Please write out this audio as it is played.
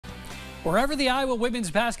Wherever the Iowa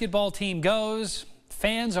women's basketball team goes,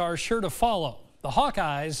 fans are sure to follow. The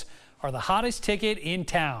Hawkeyes are the hottest ticket in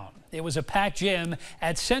town. It was a packed gym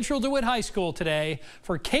at Central DeWitt High School today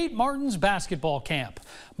for Kate Martin's basketball camp.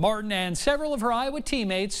 Martin and several of her Iowa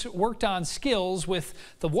teammates worked on skills with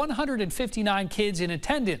the 159 kids in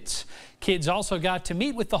attendance. Kids also got to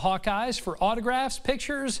meet with the Hawkeyes for autographs,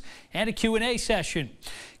 pictures, and a Q&A session.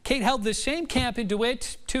 Kate held this same camp in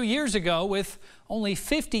DeWitt 2 years ago with only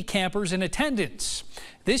 50 campers in attendance.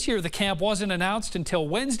 This year, the camp wasn't announced until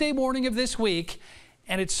Wednesday morning of this week,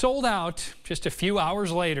 and it sold out just a few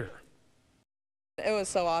hours later. It was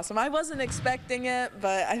so awesome. I wasn't expecting it,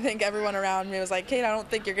 but I think everyone around me was like, Kate, I don't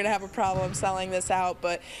think you're going to have a problem selling this out,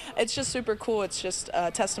 but it's just super cool. It's just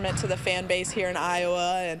a testament to the fan base here in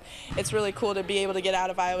Iowa, and it's really cool to be able to get out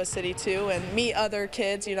of Iowa City too and meet other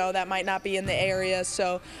kids, you know, that might not be in the area.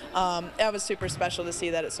 So that was super special to see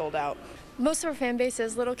that it sold out. Most of our fan base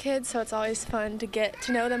is little kids, so it's always fun to get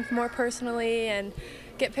to know them more personally and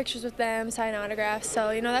get pictures with them, sign autographs.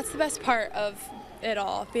 So, you know, that's the best part of it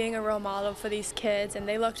all, being a role model for these kids, and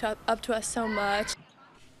they looked up to us so much.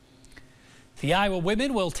 The Iowa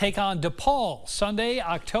women will take on DePaul Sunday,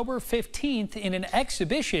 October 15th in an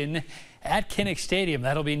exhibition at Kinnick Stadium.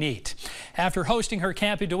 That'll be neat. After hosting her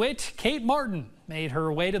camp in DeWitt, Kate Martin made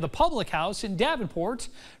her way to the Public House in Davenport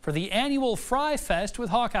for the annual Fry Fest with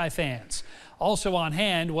Hawkeye fans. Also on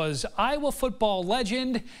hand was Iowa football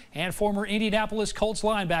legend and former Indianapolis Colts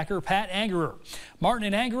linebacker Pat Angerer.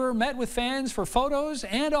 Martin and Angerer met with fans for photos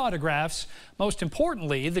and autographs. Most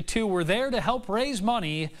importantly, the two were there to help raise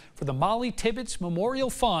money for the Molly Tibbetts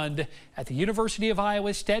Memorial Fund at the University of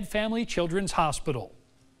Iowa Stead Family Children's Hospital.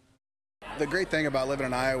 The great thing about living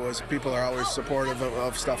in Iowa is people are always supportive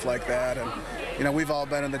of stuff like that. And, you know, we've all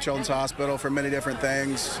been in the Children's Hospital for many different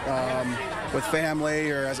things, with family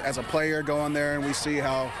or as a player going there, and we see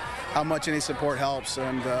how much any support helps.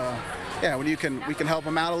 And, yeah, when we can help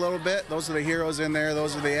them out a little bit, those are the heroes in there,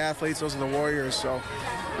 those are the athletes, those are the warriors. So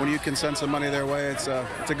when you can send some money their way, it's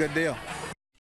a good deal.